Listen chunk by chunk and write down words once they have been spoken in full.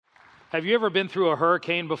Have you ever been through a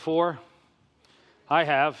hurricane before? I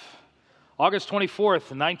have. August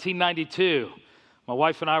 24th, 1992. My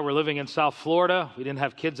wife and I were living in South Florida. We didn't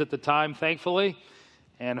have kids at the time, thankfully.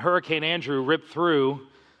 And Hurricane Andrew ripped through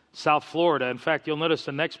South Florida. In fact, you'll notice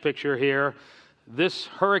the next picture here. This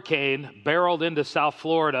hurricane barreled into South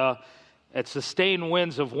Florida at sustained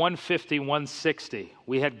winds of 150, 160.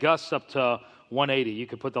 We had gusts up to 180. You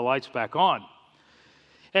could put the lights back on.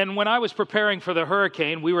 And when I was preparing for the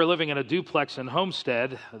hurricane, we were living in a duplex in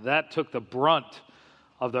Homestead. That took the brunt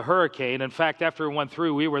of the hurricane. In fact, after it went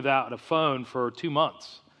through, we were without a phone for 2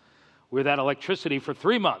 months. We were without electricity for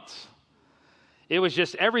 3 months. It was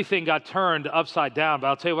just everything got turned upside down. But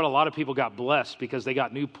I'll tell you what, a lot of people got blessed because they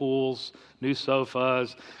got new pools, new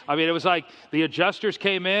sofas. I mean, it was like the adjusters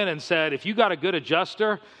came in and said, if you got a good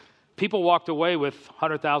adjuster, people walked away with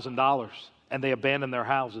 $100,000 and they abandoned their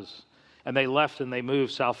houses. And they left and they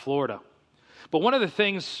moved South Florida. But one of the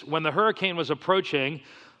things, when the hurricane was approaching,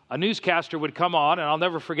 a newscaster would come on, and I'll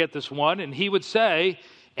never forget this one, and he would say,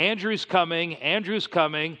 Andrew's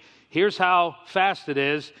coming, here's how fast it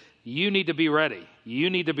is, you need to be ready,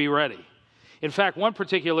 you need to be ready. In fact, one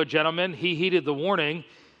particular gentleman, he heeded the warning,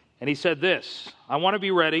 and he said this, I want to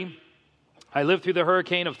be ready. I lived through the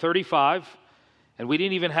hurricane of 35, and we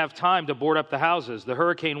didn't even have time to board up the houses. The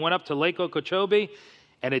hurricane went up to Lake Okeechobee,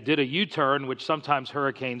 and it did a U-turn, which sometimes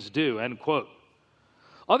hurricanes do, end quote.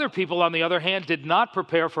 Other people, on the other hand, did not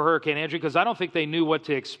prepare for Hurricane Andrew because I don't think they knew what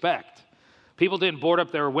to expect. People didn't board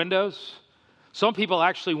up their windows. Some people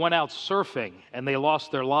actually went out surfing, and they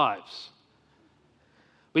lost their lives.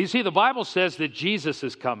 But you see, the Bible says that Jesus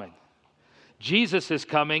is coming. Jesus is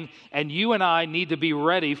coming, and you and I need to be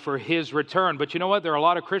ready for His return. But you know what? There are a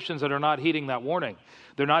lot of Christians that are not heeding that warning.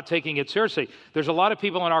 They're not taking it seriously. There's a lot of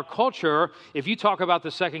people in our culture, if you talk about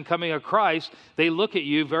the second coming of Christ, they look at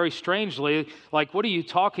you very strangely, like, what are you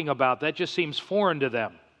talking about? That just seems foreign to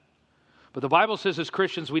them. But the Bible says as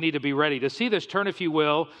Christians, we need to be ready. To see this, turn, if you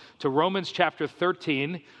will, to Romans chapter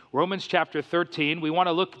 13. Romans chapter 13. We want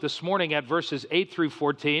to look this morning at verses 8 through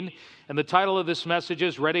 14. And the title of this message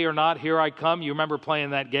is, Ready or Not, Here I Come. You remember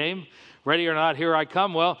playing that game? Ready or Not, Here I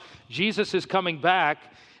Come. Well, Jesus is coming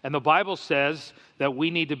back, and the Bible says that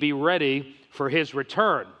we need to be ready for His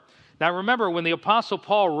return. Now remember, when the Apostle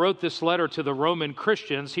Paul wrote this letter to the Roman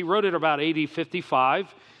Christians, he wrote it about AD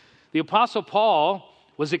 55. The Apostle Paul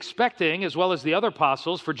was expecting, as well as the other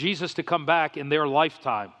apostles, for Jesus to come back in their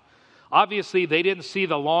lifetime. Obviously, they didn't see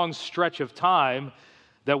the long stretch of time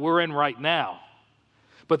that we're in right now.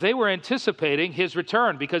 But they were anticipating His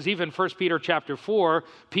return, because even 1 Peter chapter 4,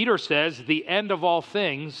 Peter says, the end of all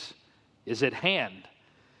things is at hand.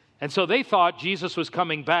 And so they thought Jesus was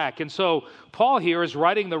coming back. And so Paul here is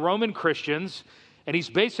writing the Roman Christians, and he's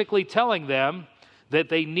basically telling them that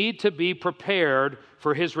they need to be prepared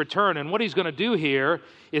for His return. And what he's going to do here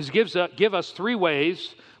is give us 3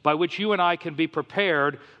 ways by which you and I can be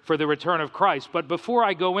prepared for the return of Christ. But before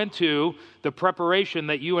I go into the preparation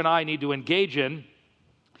that you and I need to engage in,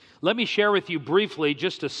 let me share with you briefly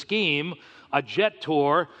just a scheme, a jet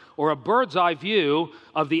tour, or a bird's eye view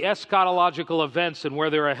of the eschatological events and where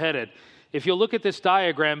they're headed. If you'll look at this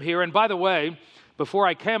diagram here, and by the way, before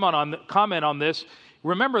I comment on this,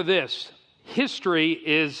 remember this, history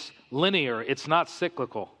is linear, it's not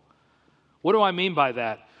cyclical. What do I mean by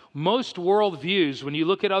that? Most worldviews, when you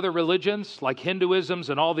look at other religions, like Hinduisms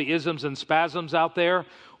and all the isms and spasms out there,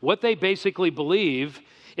 what they basically believe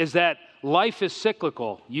is that life is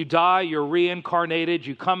cyclical. You die, you're reincarnated,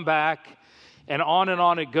 you come back, and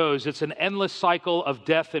on it goes. It's an endless cycle of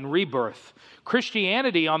death and rebirth.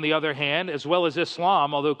 Christianity, on the other hand, as well as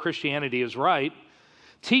Islam, although Christianity is right,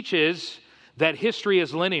 teaches that history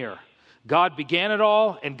is linear. God began it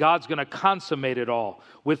all, and God's going to consummate it all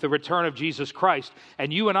with the return of Jesus Christ.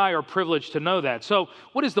 And you and I are privileged to know that. So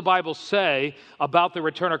what does the Bible say about the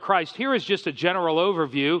return of Christ? Here is just a general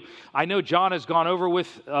overview. I know John has gone over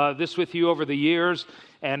this with you over the years,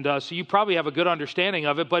 and so you probably have a good understanding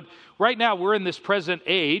of it. But right now, we're in this present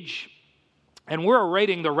age, and we're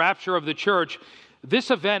awaiting the rapture of the church.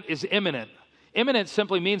 This event is imminent. Imminent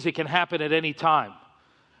simply means it can happen at any time.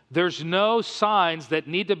 There's no signs that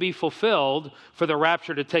need to be fulfilled for the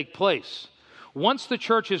rapture to take place. Once the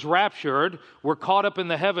church is raptured, we're caught up in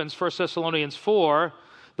the heavens, 1 Thessalonians 4.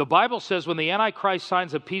 The Bible says when the Antichrist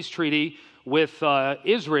signs a peace treaty with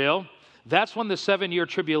Israel, that's when the 7-year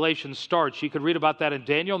tribulation starts. You could read about that in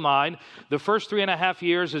Daniel 9. The first 3.5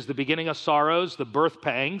 years is the beginning of sorrows, the birth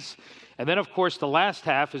pangs. And then, of course, the last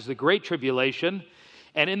half is the great tribulation.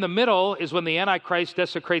 And in the middle is when the Antichrist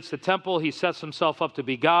desecrates the temple. He sets himself up to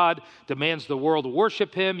be God, demands the world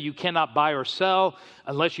worship him. You cannot buy or sell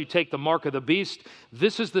unless you take the mark of the beast.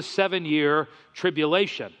 This is the 7-year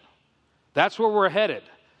tribulation. That's where we're headed.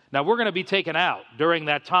 Now, we're going to be taken out during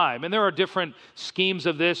that time. And there are different schemes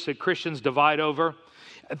of this that Christians divide over.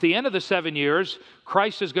 At the end of the 7 years,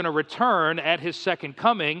 Christ is going to return at his second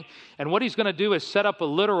coming, and what he's going to do is set up a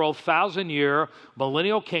literal 1,000-year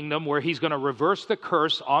millennial kingdom where he's going to reverse the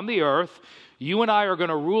curse on the earth. You and I are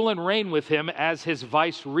going to rule and reign with him as his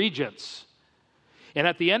vice regents. And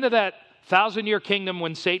at the end of that 1,000-year kingdom,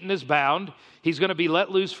 when Satan is bound, he's going to be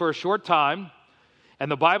let loose for a short time, and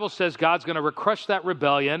the Bible says God's going to crush that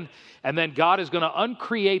rebellion, and then God is going to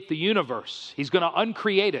uncreate the universe. He's going to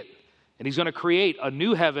uncreate it. And he's going to create a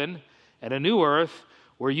new heaven and a new earth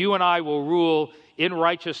where you and I will rule in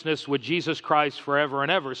righteousness with Jesus Christ forever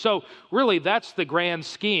and ever. So really, that's the grand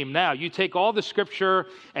scheme. Now, you take all the scripture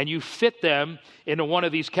and you fit them into one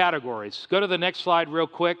of these categories. Go to the next slide real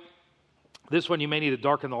quick. This one you may need to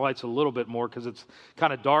darken the lights a little bit more because it's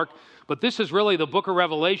kind of dark. But this is really the book of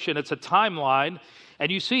Revelation. It's a timeline.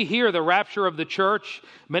 And you see here the rapture of the church.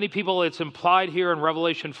 Many people, it's implied here in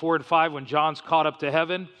Revelation 4 and 5 when John's caught up to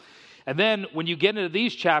heaven. And then when you get into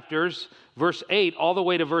these chapters, verse 8 all the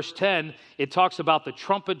way to verse 10, it talks about the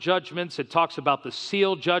trumpet judgments. It talks about the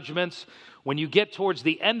seal judgments. When you get towards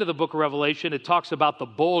the end of the book of Revelation, it talks about the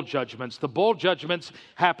bowl judgments. The bowl judgments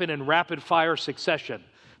happen in rapid fire succession.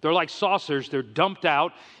 They're like saucers. They're dumped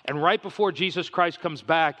out. And right before Jesus Christ comes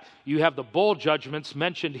back, you have the bowl judgments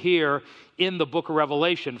mentioned here in the book of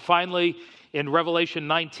Revelation. Finally, in Revelation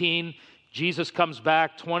 19, Jesus comes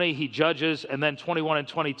back, 20, he judges, and then 21 and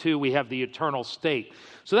 22, we have the eternal state.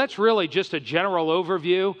 So that's really just a general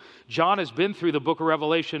overview. John has been through the book of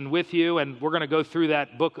Revelation with you, and we're going to go through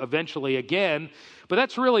that book eventually again. But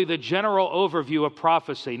that's really the general overview of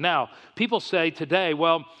prophecy. Now, people say today,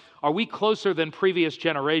 well, are we closer than previous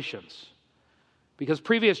generations? Because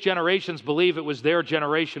previous generations believe it was their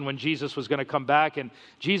generation when Jesus was going to come back, and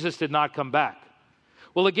Jesus did not come back.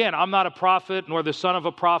 Well, again, I'm not a prophet nor the son of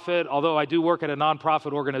a prophet, although I do work at a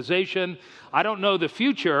nonprofit organization. I don't know the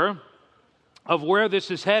future of where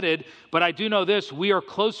this is headed, but I do know this: we are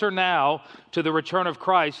closer now to the return of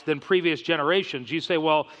Christ than previous generations. You say,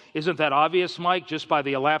 well, isn't that obvious, Mike, just by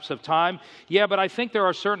the elapse of time? Yeah, but I think there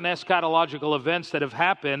are certain eschatological events that have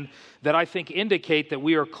happened that I think indicate that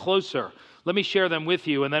we are closer. Let me share them with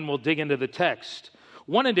you, and then we'll dig into the text.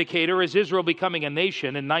 One indicator is Israel becoming a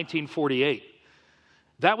nation in 1948.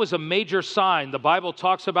 That was a major sign. The Bible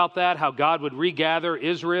talks about that, how God would regather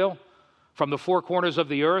Israel from the four corners of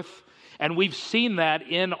the earth. And we've seen that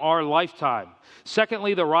in our lifetime.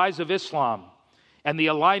 Secondly, the rise of Islam and the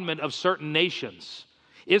alignment of certain nations.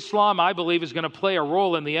 Islam, I believe, is going to play a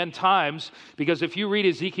role in the end times because if you read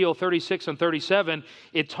Ezekiel 36 and 37,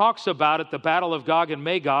 it talks about it, the battle of Gog and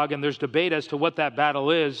Magog, and there's debate as to what that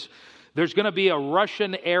battle is. There's going to be a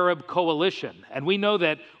Russian-Arab coalition. And we know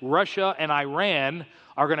that Russia and Iran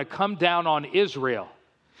are going to come down on Israel.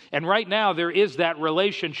 And right now, there is that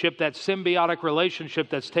relationship, that symbiotic relationship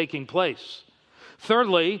that's taking place.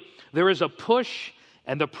 Thirdly, there is a push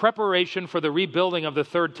and the preparation for the rebuilding of the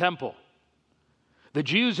third temple. The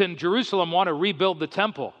Jews in Jerusalem want to rebuild the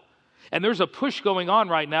temple. And there's a push going on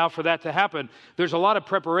right now for that to happen. There's a lot of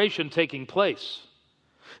preparation taking place.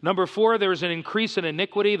 Number 4, there's an increase in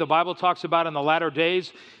iniquity. The Bible talks about in the latter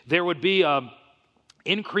days, there would be an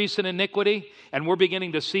increase in iniquity, and we're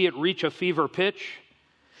beginning to see it reach a fever pitch.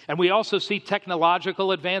 And we also see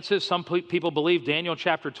technological advances. Some people believe Daniel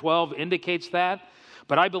chapter 12 indicates that.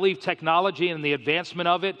 But I believe technology and the advancement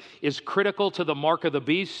of it is critical to the mark of the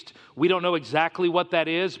beast. We don't know exactly what that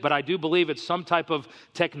is, but I do believe it's some type of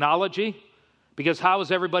technology. Because how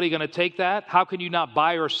is everybody going to take that? How can you not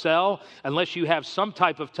buy or sell unless you have some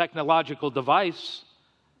type of technological device?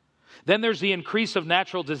 Then there's the increase of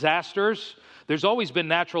natural disasters. There's always been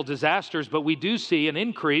natural disasters, but we do see an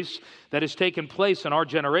increase that has taken place in our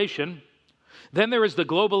generation. Then there is the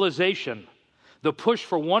globalization, the push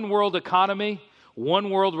for one world economy, one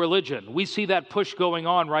world religion. We see that push going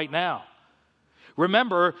on right now.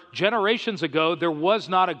 Remember, generations ago, there was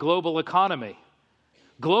not a global economy.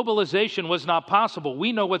 Globalization was not possible.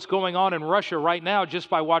 We know what's going on in Russia right now just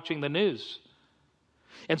by watching the news.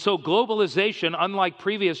 And so globalization, unlike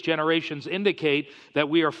previous generations, indicate that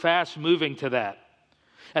we are fast moving to that.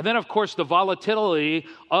 And then, of course, the volatility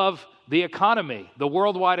of the economy, the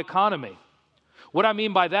worldwide economy. What I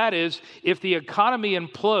mean by that is, if the economy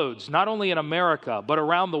implodes, not only in America, but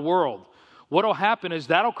around the world, what will happen is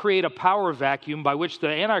that'll create a power vacuum by which the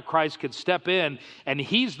Antichrist could step in, and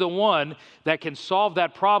he's the one that can solve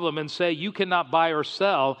that problem and say, you cannot buy or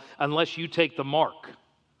sell unless you take the mark.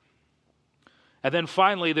 And then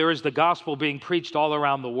finally, there is the gospel being preached all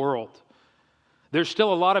around the world. There's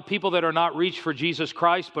still a lot of people that are not reached for Jesus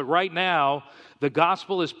Christ, but right now, the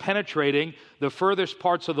gospel is penetrating the furthest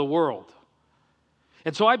parts of the world.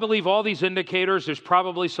 And so I believe all these indicators, there's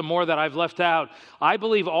probably some more that I've left out. I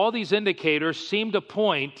believe all these indicators seem to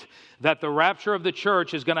point that the rapture of the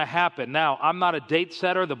church is going to happen. Now, I'm not a date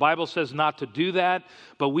setter. The Bible says not to do that,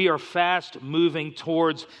 but we are fast moving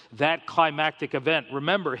towards that climactic event.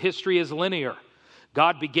 Remember, history is linear.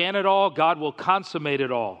 God began it all. God will consummate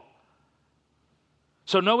it all.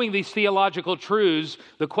 So knowing these theological truths,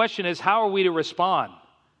 the question is, how are we to respond?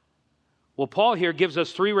 Well, Paul here gives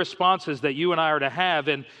us 3 responses that you and I are to have,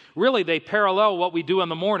 and really they parallel what we do in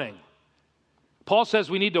the morning. Paul says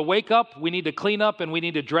we need to wake up, we need to clean up, and we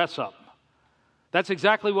need to dress up. That's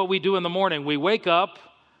exactly what we do in the morning. We wake up,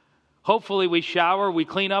 hopefully we shower, we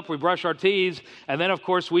clean up, we brush our teeth, and then of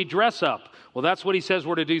course we dress up. Well, that's what he says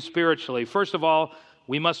we're to do spiritually. First of all,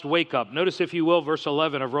 we must wake up. Notice, if you will, verse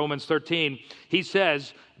 11 of Romans 13. He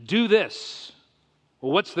says, do this.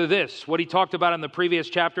 Well, what's the this? What he talked about in the previous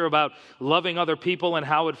chapter about loving other people and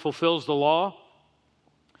how it fulfills the law.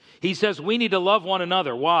 He says we need to love one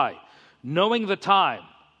another. Why? Knowing the time.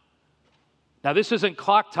 Now, this isn't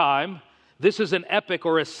clock time. This is an epoch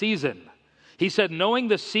or a season. He said, knowing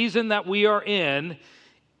the season that we are in,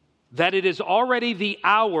 that it is already the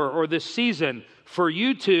hour or the season for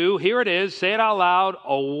you to, here it is, say it out loud,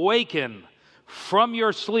 awaken from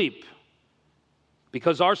your sleep.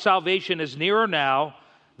 Because our salvation is nearer now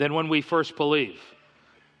than when we first believe.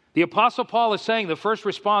 The Apostle Paul is saying the first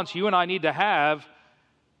response you and I need to have,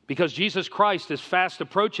 because Jesus Christ is fast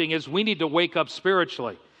approaching, is we need to wake up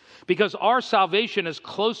spiritually. Because our salvation is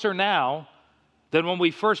closer now than when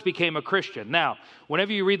we first became a Christian. Now,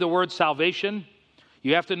 whenever you read the word salvation,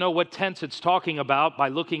 you have to know what tense it's talking about by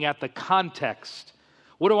looking at the context.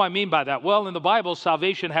 What do I mean by that? Well, in the Bible,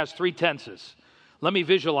 salvation has 3 tenses. Let me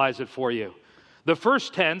visualize it for you. The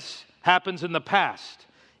first tense happens in the past.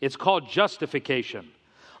 It's called justification.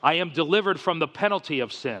 I am delivered from the penalty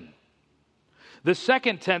of sin. The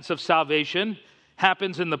second tense of salvation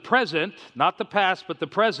happens in the present, not the past, but the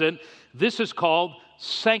present. This is called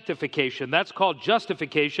sanctification. That's called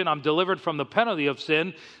justification. I'm delivered from the penalty of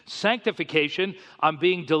sin. Sanctification, I'm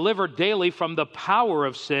being delivered daily from the power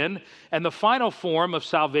of sin. And the final form of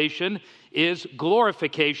salvation is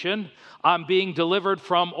glorification. I'm being delivered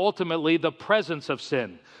from ultimately the presence of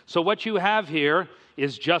sin. So what you have here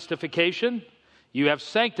is justification, you have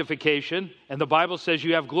sanctification, and the Bible says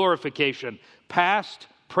you have glorification. Past,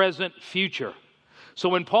 present, future. So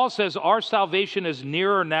when Paul says our salvation is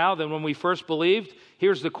nearer now than when we first believed,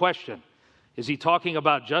 here's the question. Is he talking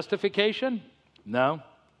about justification? No.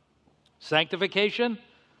 Sanctification?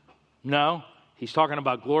 No. He's talking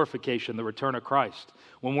about glorification, the return of Christ,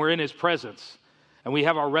 when we're in his presence and we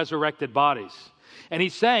have our resurrected bodies. And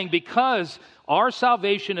he's saying because our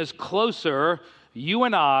salvation is closer, you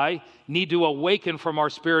and I need to awaken from our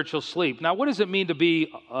spiritual sleep. Now, what does it mean to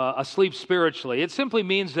be asleep spiritually? It simply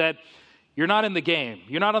means that you're not in the game.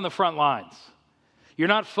 You're not on the front lines. You're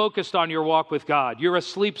not focused on your walk with God. You're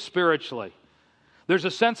asleep spiritually. There's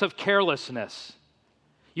a sense of carelessness.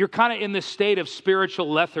 You're kind of in this state of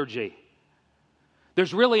spiritual lethargy.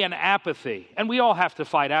 There's really an apathy. And we all have to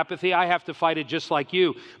fight apathy. I have to fight it just like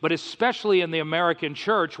you. But especially in the American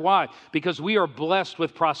church. Why? Because we are blessed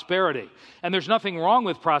with prosperity. And there's nothing wrong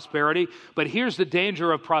with prosperity. But here's the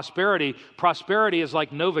danger of prosperity. Prosperity is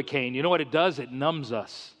like Novocaine. You know what it does? It numbs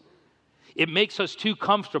us. It makes us too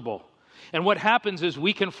comfortable. And what happens is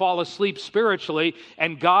we can fall asleep spiritually,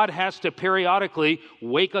 and God has to periodically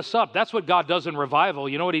wake us up. That's what God does in revival.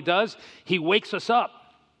 You know what he does? He wakes us up.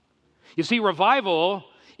 You see, revival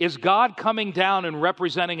is God coming down and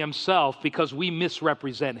representing himself because we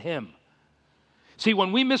misrepresent him. See,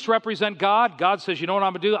 when we misrepresent God, God says, you know what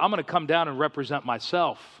I'm going to do? I'm going to come down and represent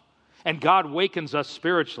myself. And God wakens us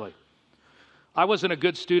spiritually. I wasn't a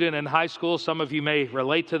good student in high school. Some of you may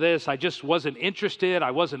relate to this. I just wasn't interested.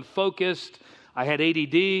 I wasn't focused. I had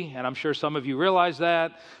ADD, and I'm sure some of you realize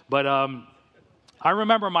that. But I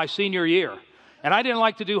remember my senior year, and I didn't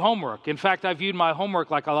like to do homework. In fact, I viewed my homework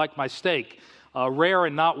like I liked my steak, rare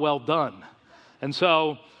and not well done. And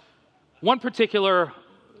so one particular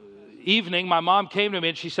evening, my mom came to me,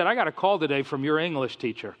 and she said, I got a call today from your English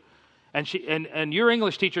teacher. And your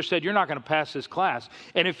English teacher said, you're not going to pass this class.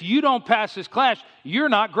 And if you don't pass this class, you're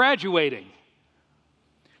not graduating.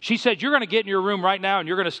 She said, you're going to get in your room right now and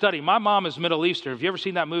you're going to study. My mom is Middle Eastern. Have you ever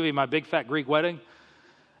seen that movie, My Big Fat Greek Wedding?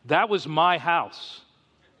 That was my house.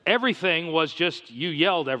 Everything was just, you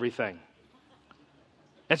yelled everything.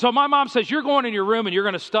 And so my mom says, you're going in your room and you're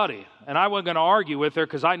going to study. And I wasn't going to argue with her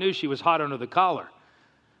because I knew she was hot under the collar.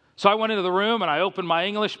 So I went into the room and I opened my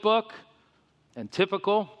English book. And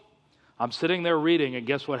typical, I'm sitting there reading, and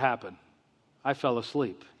guess what happened? I fell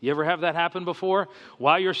asleep. You ever have that happen before?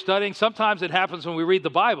 While you're studying? Sometimes it happens when we read the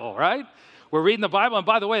Bible, right? We're reading the Bible, and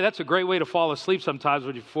by the way, that's a great way to fall asleep sometimes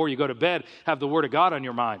before you go to bed, have the Word of God on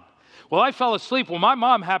your mind. Well, I fell asleep. Well, my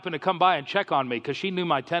mom happened to come by and check on me because she knew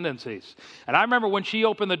my tendencies. And I remember when she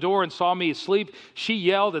opened the door and saw me asleep, she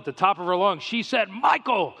yelled at the top of her lungs. She said,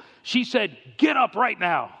 Michael! She said, get up right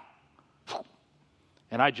now.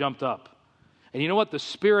 And I jumped up. And you know what? The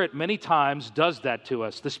Spirit many times does that to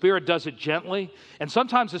us. The Spirit does it gently, and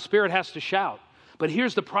sometimes the Spirit has to shout. But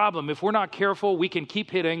here's the problem. If we're not careful, we can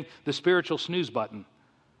keep hitting the spiritual snooze button.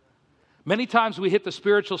 Many times we hit the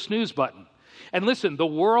spiritual snooze button. And listen, the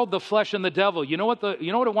world, the flesh, and the devil, you know what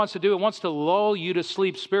it wants to do? It wants to lull you to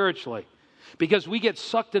sleep spiritually. Because we get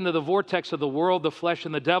sucked into the vortex of the world, the flesh,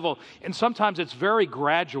 and the devil, and sometimes it's very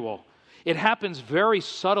gradual. It happens very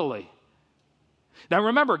subtly. Now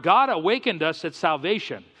remember, God awakened us at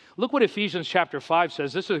salvation. Look what Ephesians chapter 5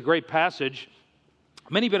 says. This is a great passage.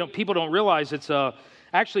 Many people don't realize it's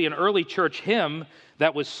actually an early church hymn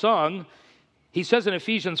that was sung. He says in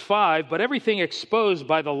Ephesians 5, but everything exposed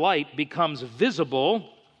by the light becomes visible,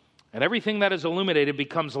 and everything that is illuminated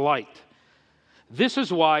becomes light. This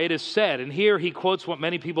is why it is said, and here he quotes what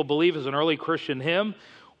many people believe is an early Christian hymn,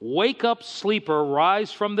 wake up, sleeper,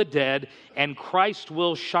 rise from the dead, and Christ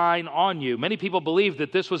will shine on you. Many people believe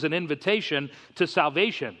that this was an invitation to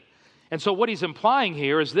salvation. And so what he's implying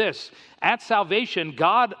here is this. At salvation,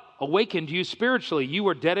 God awakened you spiritually. You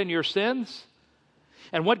were dead in your sins.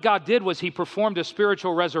 And what God did was he performed a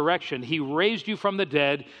spiritual resurrection. He raised you from the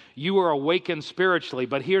dead. You were awakened spiritually.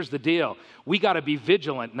 But here's the deal. We got to be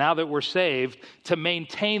vigilant now that we're saved to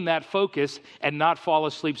maintain that focus and not fall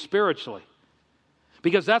asleep spiritually.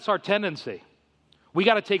 Because that's our tendency. We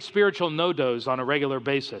got to take spiritual no-dos on a regular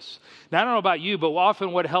basis. Now, I don't know about you, but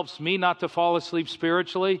often what helps me not to fall asleep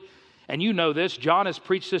spiritually, and you know this, John has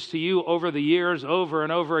preached this to you over the years, over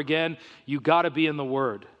and over again, you got to be in the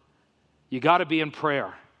Word. You got to be in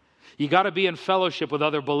prayer. You got to be in fellowship with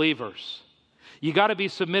other believers. You got to be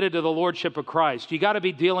submitted to the Lordship of Christ. You got to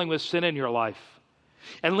be dealing with sin in your life.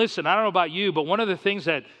 And listen, I don't know about you, but one of the things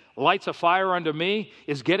that lights a fire under me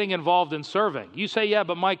is getting involved in serving. You say, yeah,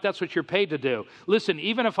 but Mike, that's what you're paid to do. Listen,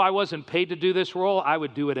 even if I wasn't paid to do this role, I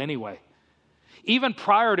would do it anyway. Even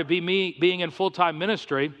prior to me being in full-time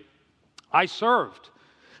ministry, I served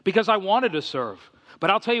because I wanted to serve. But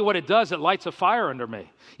I'll tell you what it does, it lights a fire under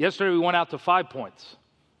me. Yesterday we went out to 5 Points,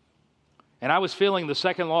 and I was feeling the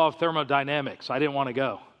second law of thermodynamics. I didn't want to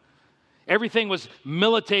go. Everything was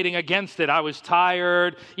militating against it. I was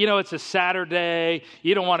tired. You know, it's a Saturday.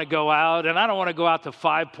 You don't want to go out. And I don't want to go out to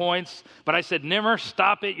 5 Points. But I said, Nimmer,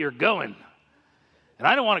 stop it. You're going. And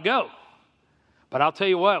I don't want to go. But I'll tell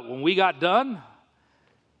you what, when we got done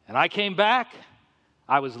and I came back,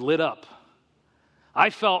 I was lit up.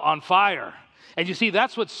 I felt on fire. And you see,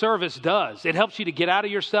 that's what service does. It helps you to get out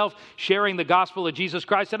of yourself, sharing the gospel of Jesus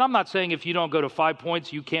Christ. And I'm not saying if you don't go to 5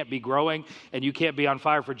 Points, you can't be growing and you can't be on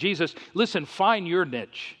fire for Jesus. Listen, find your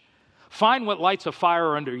niche. Find what lights a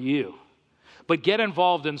fire under you. But get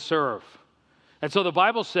involved and serve. And so the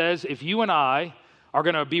Bible says if you and I are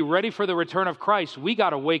going to be ready for the return of Christ, we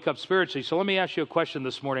got to wake up spiritually. So let me ask you a question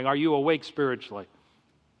this morning. Are you awake spiritually?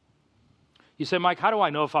 You say, Mike, how do I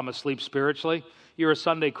know if I'm asleep spiritually? You're a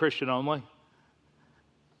Sunday Christian only.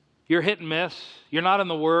 You're hit and miss. You're not in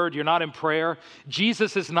the Word. You're not in prayer.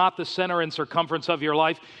 Jesus is not the center and circumference of your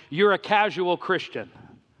life. You're a casual Christian.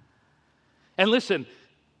 And listen,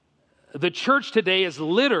 the church today is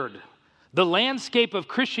littered. The landscape of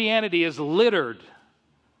Christianity is littered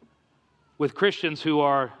with Christians who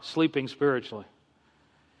are sleeping spiritually.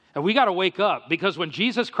 And we got to wake up because when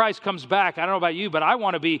Jesus Christ comes back, I don't know about you, but I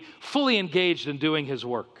want to be fully engaged in doing His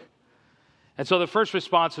work. And so the first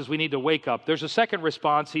response is we need to wake up. There's a second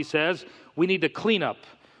response. He says we need to clean up.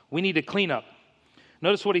 We need to clean up.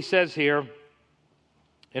 Notice what he says here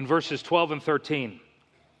in verses 12 and 13.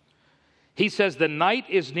 He says the night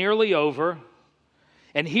is nearly over.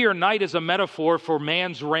 And here night is a metaphor for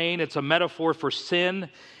man's reign. It's a metaphor for sin.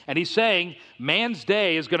 And he's saying man's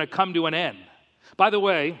day is going to come to an end. By the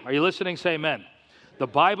way, are you listening? Say amen. The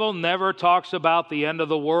Bible never talks about the end of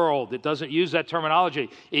the world. It doesn't use that terminology.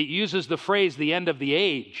 It uses the phrase the end of the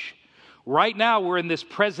age. Right now, we're in this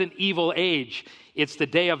present evil age. It's the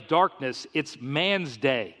day of darkness. It's man's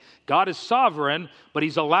day. God is sovereign, but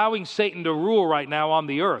he's allowing Satan to rule right now on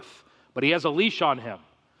the earth. But he has a leash on him.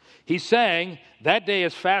 He's saying that day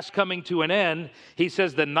is fast coming to an end. He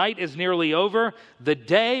says the night is nearly over. The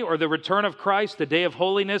day, or the return of Christ, the day of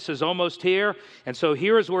holiness, is almost here. And so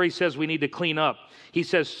here is where he says we need to clean up. He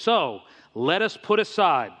says, so let us put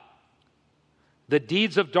aside the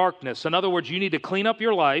deeds of darkness. In other words, you need to clean up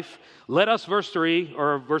your life. Let us, verse 3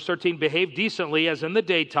 or verse 13, behave decently as in the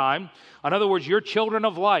daytime. In other words, you're children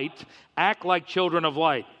of light. Act like children of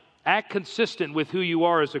light. Act consistent with who you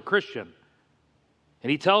are as a Christian. And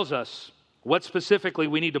he tells us what specifically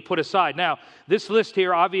we need to put aside. Now, this list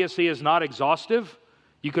here obviously is not exhaustive.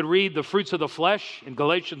 You could read the fruits of the flesh in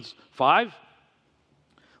Galatians 5.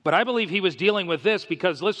 But I believe he was dealing with this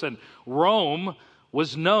because, listen, Rome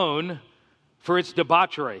was known for its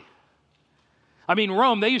debauchery. I mean,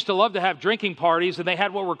 Rome, they used to love to have drinking parties, and they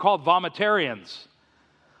had what were called vomitarians.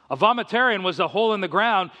 A vomitarian was a hole in the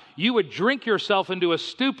ground. You would drink yourself into a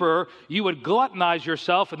stupor, you would gluttonize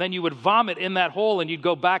yourself, and then you would vomit in that hole, and you'd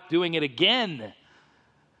go back doing it again.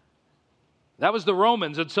 That was the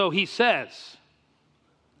Romans, and so he says,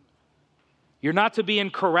 you're not to be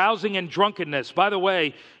in carousing and drunkenness. By the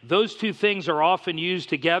way, those two things are often used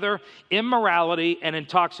together, immorality and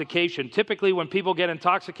intoxication. Typically, when people get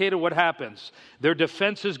intoxicated, what happens? Their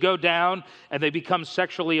defenses go down, and they become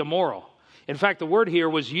sexually immoral. In fact, the word here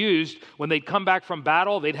was used when they'd come back from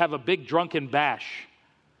battle, they'd have a big drunken bash.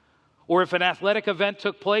 Or if an athletic event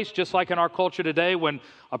took place, just like in our culture today, when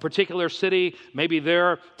a particular city, maybe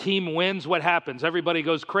their team wins, what happens? Everybody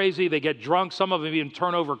goes crazy, they get drunk, some of them even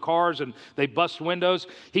turn over cars and they bust windows.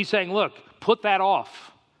 He's saying, look, put that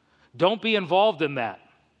off. Don't be involved in that.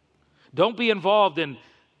 Don't be involved in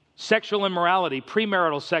sexual immorality,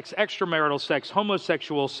 premarital sex, extramarital sex,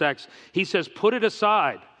 homosexual sex. He says, put it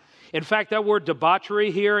aside. In fact, that word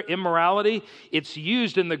debauchery here, immorality, it's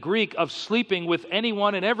used in the Greek of sleeping with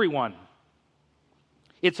anyone and everyone.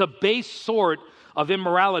 It's a base sort of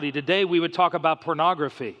immorality. Today we would talk about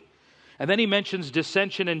pornography. And then he mentions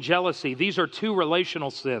dissension and jealousy. These are two relational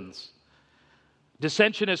sins.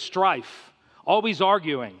 Dissension is strife, always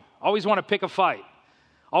arguing, always want to pick a fight,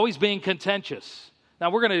 always being contentious. Now,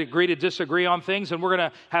 we're going to agree to disagree on things, and we're going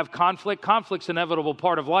to have conflict. Conflict's an inevitable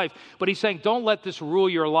part of life. But he's saying, don't let this rule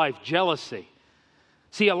your life. Jealousy.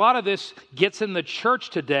 See, a lot of this gets in the church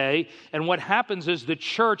today, and what happens is the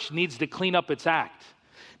church needs to clean up its act.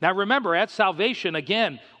 Now, remember, at salvation,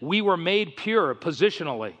 again, we were made pure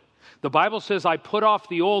positionally. The Bible says, I put off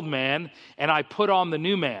the old man, and I put on the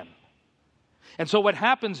new man. And so what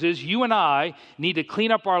happens is you and I need to clean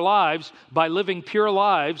up our lives by living pure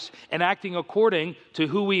lives and acting according to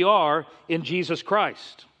who we are in Jesus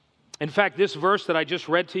Christ. In fact, this verse that I just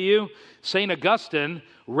read to you, St. Augustine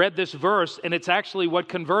read this verse, and it's actually what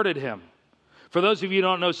converted him. For those of you who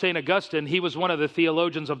don't know St. Augustine, he was one of the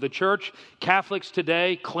theologians of the church. Catholics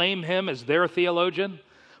today claim him as their theologian.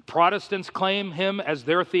 Protestants claim him as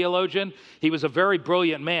their theologian. He was a very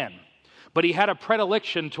brilliant man. But he had a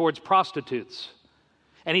predilection towards prostitutes.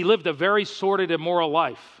 And he lived a very sordid, immoral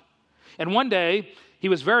life. And one day, he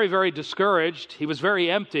was very, very discouraged. He was very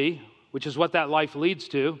empty, which is what that life leads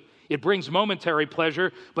to. It brings momentary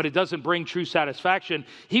pleasure, but it doesn't bring true satisfaction.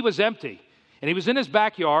 He was empty. And he was in his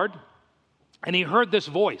backyard, and he heard this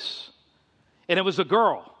voice. And it was a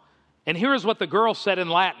girl. And here is what the girl said in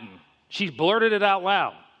Latin. She blurted it out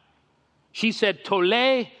loud. She said,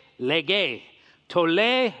 "Tolle lege."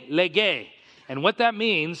 Tolle lege. And what that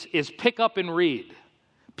means is pick up and read.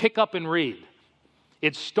 Pick up and read.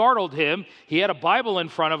 It startled him. He had a Bible in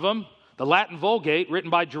front of him, the Latin Vulgate, written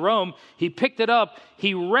by Jerome. He picked it up,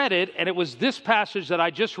 he read it, and it was this passage that I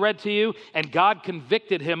just read to you, and God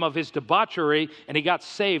convicted him of his debauchery, and he got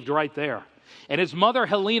saved right there. And his mother,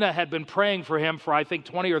 Helena, had been praying for him for, I think,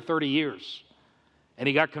 20 or 30 years, and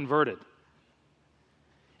he got converted.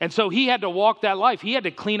 And so he had to walk that life. He had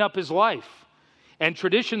to clean up his life. And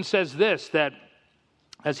tradition says this, that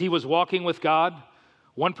as he was walking with God,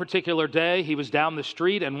 one particular day he was down the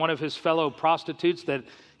street and one of his fellow prostitutes that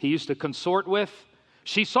he used to consort with,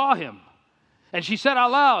 she saw him. And she said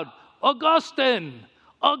out loud, "Augustine,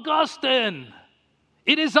 Augustine,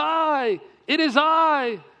 it is I, it is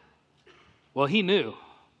I." Well, he knew.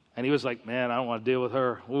 And he was like, man, I don't want to deal with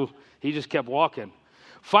her. Ooh. He just kept walking.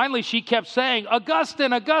 Finally, she kept saying,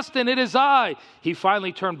 "Augustine, Augustine, it is I." He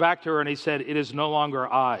finally turned back to her and he said, "It is no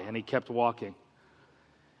longer I." And he kept walking.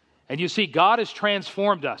 And you see, God has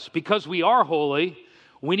transformed us. Because we are holy,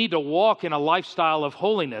 we need to walk in a lifestyle of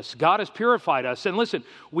holiness. God has purified us. And listen,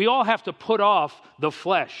 we all have to put off the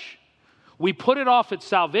flesh. We put it off at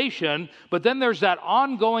salvation, but then there's that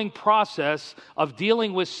ongoing process of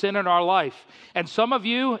dealing with sin in our life. And some of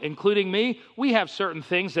you, including me, we have certain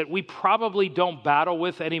things that we probably don't battle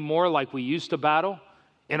with anymore like we used to battle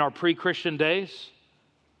in our pre-Christian days.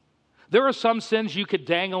 There are some sins you could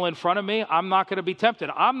dangle in front of me. I'm not going to be tempted.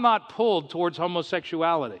 I'm not pulled towards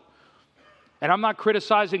homosexuality. And I'm not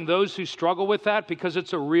criticizing those who struggle with that because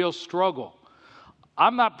it's a real struggle.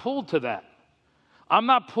 I'm not pulled to that. I'm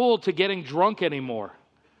not pulled to getting drunk anymore.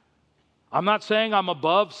 I'm not saying I'm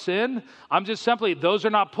above sin. I'm just simply, those are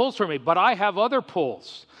not pulls for me. But I have other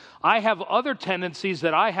pulls. I have other tendencies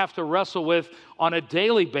that I have to wrestle with on a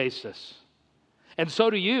daily basis. And so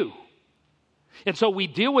do you. And so we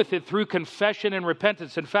deal with it through confession and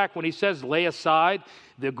repentance. In fact, when he says lay aside,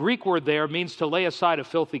 the Greek word there means to lay aside a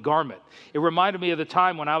filthy garment. It reminded me of the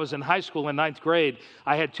time when I was in high school in 9th grade.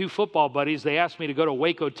 I had 2 football buddies. They asked me to go to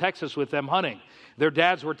Waco, Texas with them hunting. Their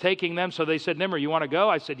dads were taking them, so they said, Nimmer, you want to go?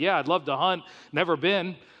 I said, yeah, I'd love to hunt. Never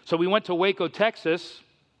been. So we went to Waco, Texas,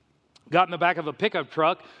 got in the back of a pickup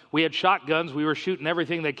truck. We had shotguns. We were shooting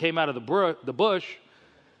everything that came out of the bush.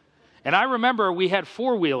 And I remember we had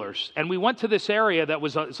 4-wheelers, and we went to this area that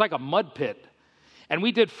was, it's like a mud pit. And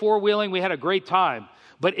we did 4-wheeling. We had a great time.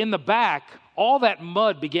 But in the back, all that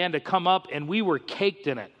mud began to come up, and we were caked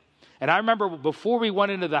in it. And I remember before we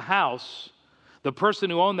went into the house, the person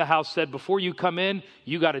who owned the house said, before you come in,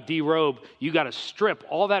 you got to derobe. You got to strip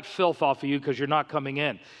all that filth off of you because you're not coming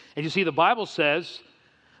in. And you see, the Bible says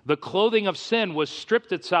the clothing of sin was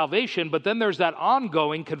stripped at salvation, but then there's that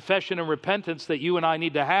ongoing confession and repentance that you and I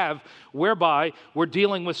need to have, whereby we're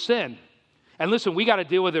dealing with sin. And listen, we got to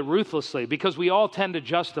deal with it ruthlessly because we all tend to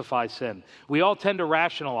justify sin. We all tend to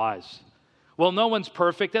rationalize. Well, no one's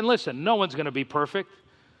perfect. And listen, no one's going to be perfect.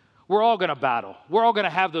 We're all going to battle. We're all going to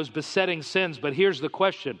have those besetting sins. But here's the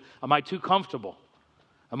question. Am I too comfortable?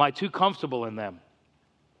 Am I too comfortable in them?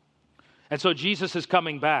 And so Jesus is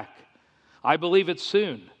coming back. I believe it's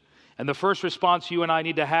soon. And the first response you and I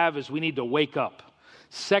need to have is we need to wake up.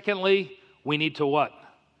 Secondly, we need to what?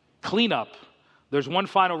 Clean up. There's one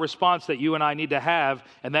final response that you and I need to have,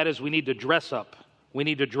 and that is we need to dress up. We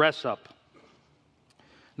need to dress up.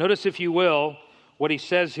 Notice, if you will, what he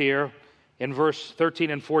says here in verse 13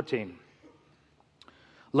 and 14.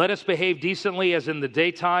 Let us behave decently as in the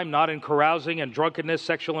daytime, not in carousing and drunkenness,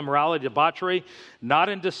 sexual immorality, debauchery, not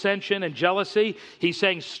in dissension and jealousy. He's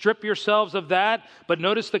saying strip yourselves of that. But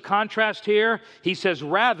notice the contrast here. He says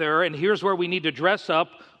rather, and here's where we need to dress up,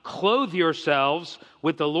 clothe yourselves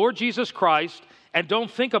with the Lord Jesus Christ and don't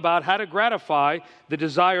think about how to gratify the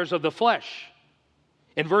desires of the flesh.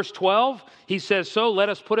 In verse 12, he says, so let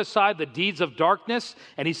us put aside the deeds of darkness.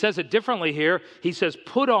 And he says it differently here. He says,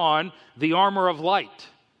 put on the armor of light.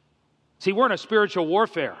 See, we're in a spiritual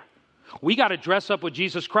warfare. We got to dress up with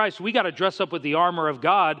Jesus Christ. We got to dress up with the armor of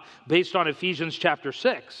God based on Ephesians chapter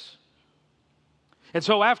 6. And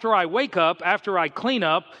so after I wake up, after I clean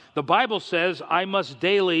up, the Bible says I must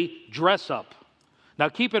daily dress up. Now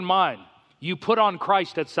keep in mind, you put on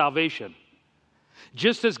Christ at salvation.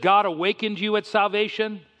 Just as God awakened you at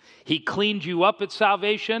salvation, He cleaned you up at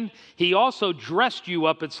salvation, He also dressed you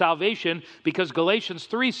up at salvation because Galatians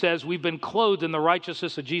 3 says we've been clothed in the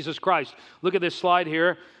righteousness of Jesus Christ. Look at this slide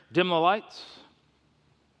here. Dim the lights.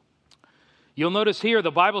 You'll notice here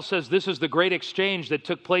the Bible says this is the great exchange that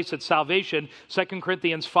took place at salvation. 2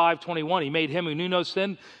 Corinthians 5:21. He made Him who knew no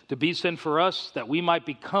sin to be sin for us that we might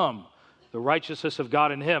become the righteousness of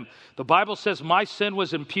God in Him. The Bible says my sin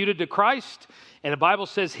was imputed to Christ, and the Bible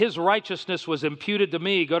says His righteousness was imputed to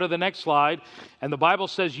me. Go to the next slide. And the Bible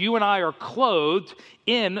says you and I are clothed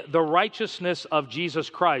in the righteousness of Jesus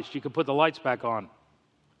Christ. You can put the lights back on.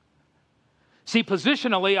 See,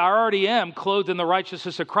 positionally, I already am clothed in the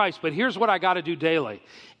righteousness of Christ, but here's what I got to do daily.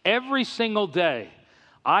 Every single day,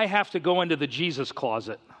 I have to go into the Jesus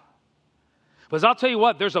closet. Because I'll tell you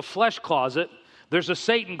what, there's a flesh closet, there's a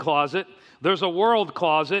Satan closet, there's a world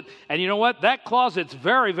closet, and you know what? That closet's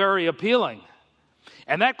very, very appealing.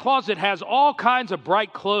 And that closet has all kinds of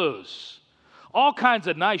bright clothes, all kinds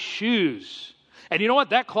of nice shoes. And you know what?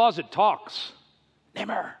 That closet talks.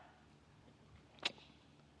 Nimmer,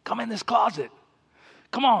 come in this closet.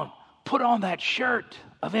 Come on, put on that shirt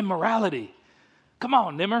of immorality. Come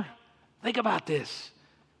on, Nimmer, think about this.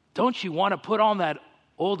 Don't you want to put on that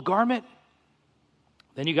old garment?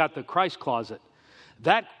 Then you got the Christ closet.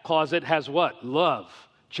 That closet has what? Love,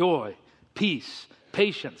 joy, peace,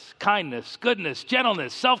 patience, kindness, goodness,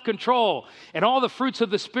 gentleness, self-control, and all the fruits of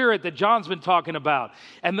the Spirit that John's been talking about.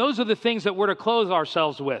 And those are the things that we're to clothe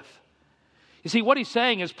ourselves with. You see, what he's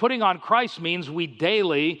saying is putting on Christ means we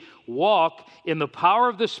daily walk in the power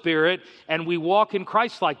of the Spirit and we walk in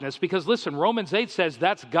Christ-likeness. Because listen, Romans 8 says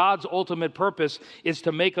that's God's ultimate purpose, is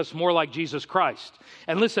to make us more like Jesus Christ.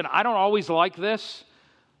 And listen, I don't always like this,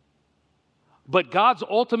 but God's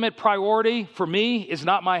ultimate priority for me is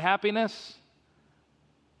not my happiness.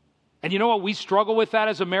 And you know what? We struggle with that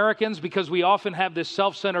as Americans because we often have this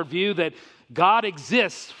self-centered view that God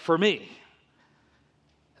exists for me.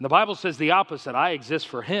 And the Bible says the opposite. I exist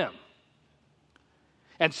for Him.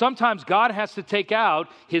 And sometimes God has to take out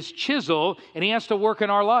His chisel and He has to work in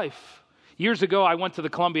our life. Years ago, I went to the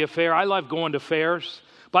Columbia Fair. I love going to fairs.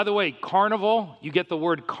 By the way, carnival, you get the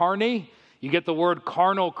word carny. You get the word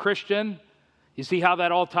carnal Christian. You see how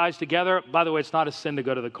that all ties together? By the way, it's not a sin to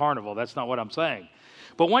go to the carnival. That's not what I'm saying.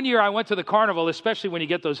 But one year I went to the carnival, especially when you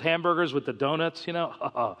get those hamburgers with the donuts,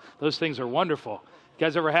 those things are wonderful. You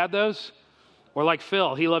guys ever had those? Or like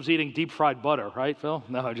Phil, he loves eating deep fried butter, right, Phil?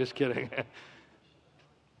 No, just kidding.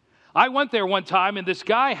 I went there one time, and this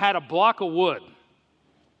guy had a block of wood,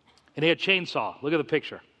 and he had a chainsaw. Look at the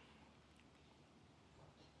picture.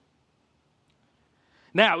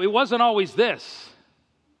 Now, it wasn't always this.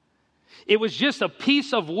 It was just a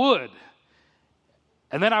piece of wood.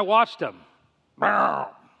 And then I watched him.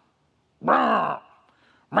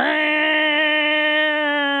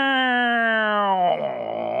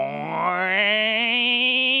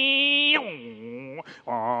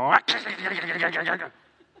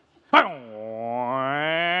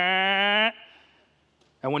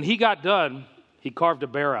 And when he got done, he carved a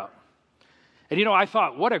bear out. And I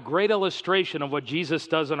thought, what a great illustration of what Jesus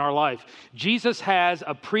does in our life. Jesus has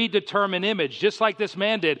a predetermined image, just like this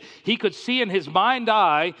man did. He could see in his mind's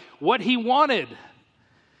eye what he wanted.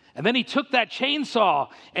 And then he took that chainsaw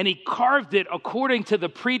and he carved it according to the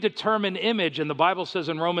predetermined image. And the Bible says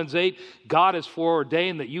in Romans 8, God has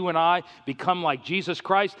foreordained that you and I become like Jesus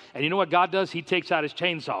Christ. And you know what God does? He takes out his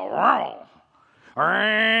chainsaw.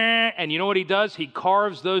 And you know what he does? He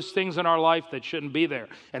carves those things in our life that shouldn't be there.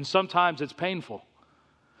 And sometimes it's painful.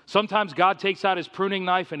 Sometimes God takes out his pruning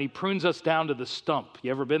knife and he prunes us down to the stump.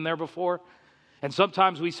 You ever been there before? And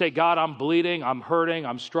sometimes we say, God, I'm bleeding, I'm hurting,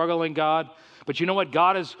 I'm struggling, God. But you know what?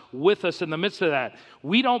 God is with us in the midst of that.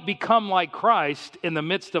 We don't become like Christ in the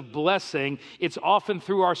midst of blessing. It's often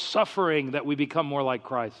through our suffering that we become more like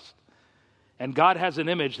Christ. And God has an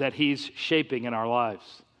image that he's shaping in our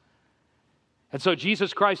lives. And so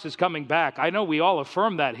Jesus Christ is coming back. I know we all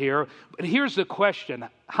affirm that here, but here's the question.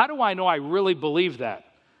 How do I know I really believe that?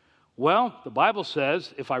 Well, the Bible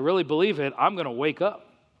says if I really believe it, I'm going to wake up.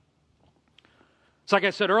 It's like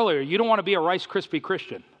I said earlier, you don't want to be a Rice Krispie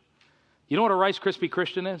Christian. You know what a Rice Krispie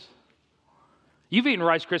Christian is? You've eaten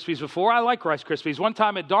Rice Krispies before. I like Rice Krispies. One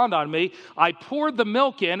time it dawned on me, I poured the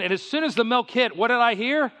milk in, and as soon as the milk hit, what did I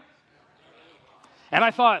hear? And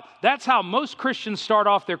I thought, that's how most Christians start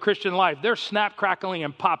off their Christian life. They're snap, crackling,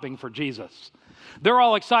 and popping for Jesus. They're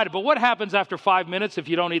all excited. But what happens after 5 minutes if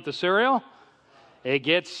you don't eat the cereal? It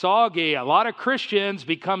gets soggy. A lot of Christians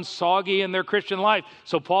become soggy in their Christian life.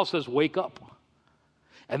 So Paul says, wake up.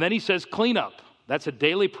 And then he says, clean up. That's a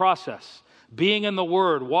daily process. Being in the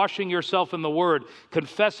Word, washing yourself in the Word,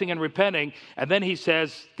 confessing and repenting. And then he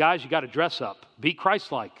says, guys, you got to dress up. Be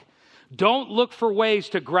Christ-like. Don't look for ways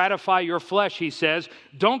to gratify your flesh, he says.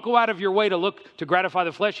 Don't go out of your way to look to gratify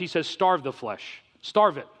the flesh. He says, starve the flesh.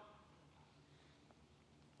 Starve it.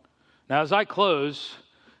 Now, as I close,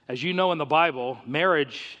 as you know in the Bible,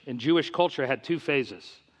 marriage in Jewish culture had two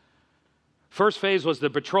phases. First phase was the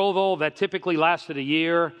betrothal that typically lasted a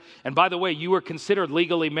year. And by the way, you were considered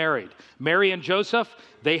legally married. Mary and Joseph,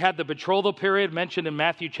 they had the betrothal period mentioned in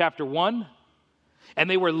Matthew chapter 1, and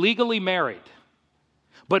they were legally married.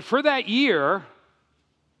 But for that year,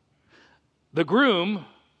 the groom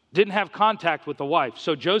didn't have contact with the wife.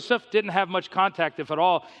 So Joseph didn't have much contact, if at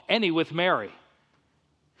all, any with Mary.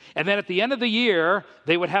 And then at the end of the year,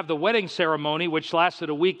 they would have the wedding ceremony, which lasted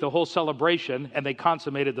a week, the whole celebration, and they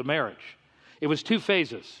consummated the marriage. It was two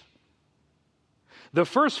phases. The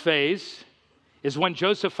first phase is when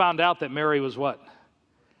Joseph found out that Mary was what?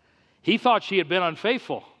 He thought she had been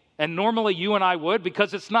unfaithful. And normally you and I would,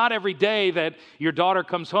 because it's not every day that your daughter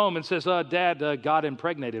comes home and says, Dad, God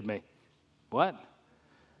impregnated me. What?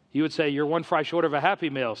 You would say, you're one fry short of a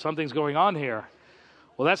Happy Meal. Something's going on here.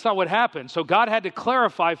 Well, that's not what happened. So God had to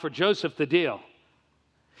clarify for Joseph the deal.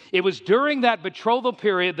 It was during that betrothal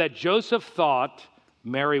period that Joseph thought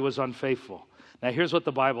Mary was unfaithful. Now, here's what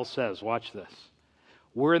the Bible says. Watch this.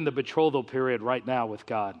 We're in the betrothal period right now with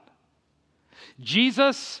God.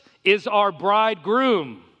 Jesus is our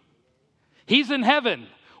bridegroom. He's in heaven.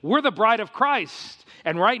 We're the bride of Christ.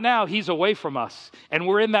 And right now, he's away from us. And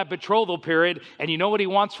we're in that betrothal period. And you know what he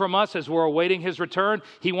wants from us as we're awaiting his return?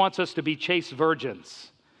 He wants us to be chaste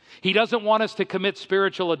virgins. He doesn't want us to commit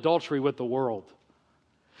spiritual adultery with the world.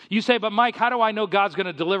 You say, but Mike, how do I know God's going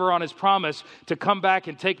to deliver on his promise to come back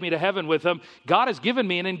and take me to heaven with him? God has given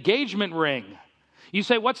me an engagement ring. You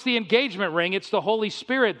say, what's the engagement ring? It's the Holy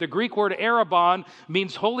Spirit. The Greek word arabon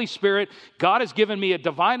means Holy Spirit. God has given me a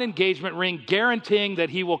divine engagement ring guaranteeing that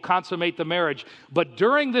he will consummate the marriage. But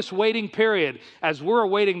during this waiting period, as we're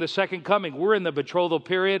awaiting the second coming, we're in the betrothal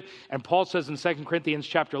period. And Paul says in 2 Corinthians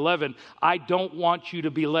chapter 11, I don't want you to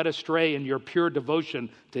be led astray in your pure devotion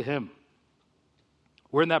to him.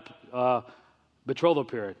 We're in that betrothal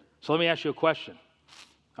period. So let me ask you a question.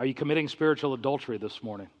 Are you committing spiritual adultery this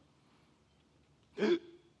morning?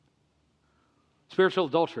 Spiritual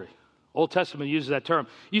adultery. Old Testament uses that term.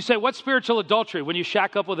 You say, what's spiritual adultery? When you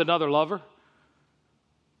shack up with another lover?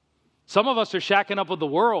 Some of us are shacking up with the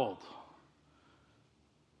world.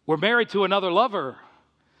 We're married to another lover.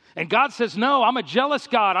 And God says, no, I'm a jealous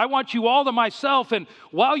God. I want you all to myself. And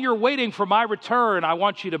while you're waiting for my return, I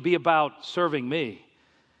want you to be about serving me.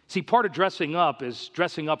 See, part of dressing up is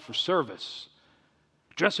dressing up for service.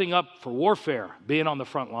 Dressing up for warfare, being on the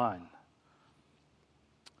front line.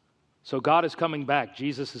 So God is coming back.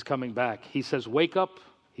 Jesus is coming back. He says, wake up.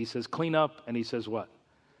 He says, clean up. And he says what?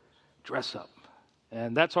 Dress up.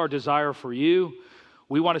 And that's our desire for you.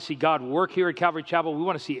 We want to see God work here at Calvary Chapel. We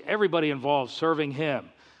want to see everybody involved serving him,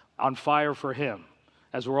 on fire for him,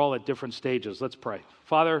 as we're all at different stages. Let's pray.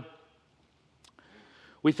 Father,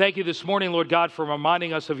 we thank you this morning, Lord God, for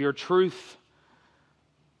reminding us of your truth.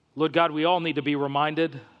 Lord God, we all need to be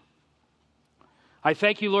reminded. I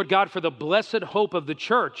thank you, Lord God, for the blessed hope of the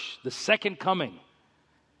church, the second coming.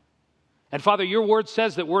 And Father, your word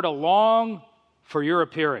says that we're to long for your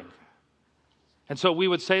appearing. And so we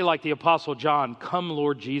would say like the Apostle John, come,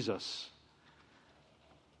 Lord Jesus.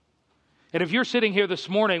 And if you're sitting here this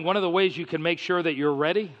morning, one of the ways you can make sure that you're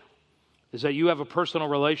ready is that you have a personal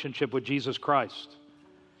relationship with Jesus Christ.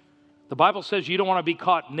 The Bible says you don't want to be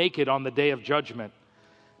caught naked on the day of judgment.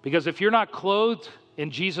 Because if you're not clothed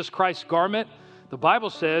in Jesus Christ's garment, the Bible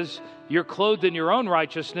says you're clothed in your own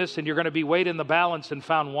righteousness and you're going to be weighed in the balance and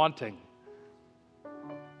found wanting.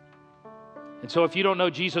 And so if you don't know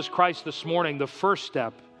Jesus Christ this morning, the first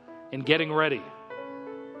step in getting ready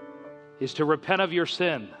is to repent of your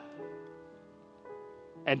sin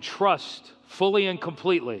and trust fully and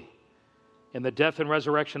completely in the death and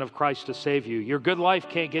resurrection of Christ to save you. Your good life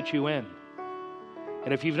can't get you in.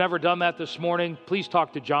 And if you've never done that this morning, please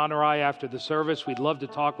talk to John or I after the service. We'd love to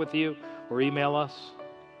talk with you, or email us.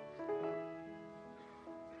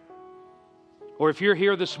 Or if you're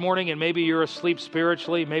here this morning and maybe you're asleep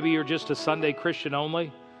spiritually, maybe you're just a Sunday Christian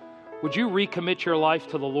only, would you recommit your life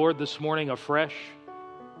to the Lord this morning afresh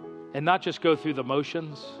and not just go through the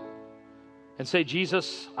motions and say,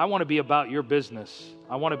 Jesus, I want to be about your business.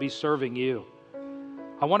 I want to be serving you.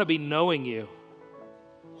 I want to be knowing you.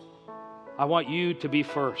 I want you to be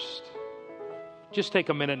first. Just take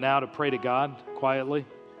a minute now to pray to God quietly.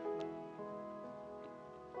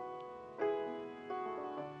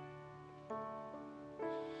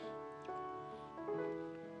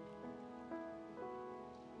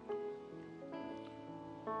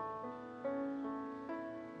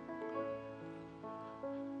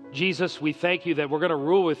 Jesus, we thank you that we're going to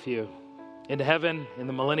rule with you in heaven, in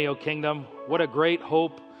the millennial kingdom. What a great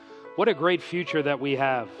hope. What a great future that we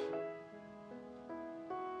have.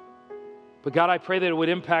 But God, I pray that it would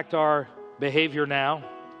impact our behavior now.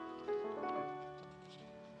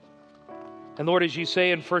 And Lord, as you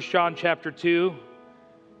say in 1 John chapter 2,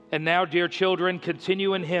 and now, dear children,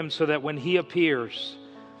 continue in him so that when he appears,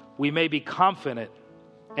 we may be confident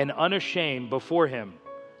and unashamed before him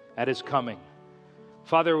at his coming.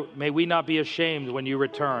 Father, may we not be ashamed when you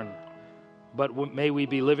return, but may we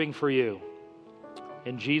be living for you.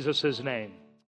 In Jesus' name.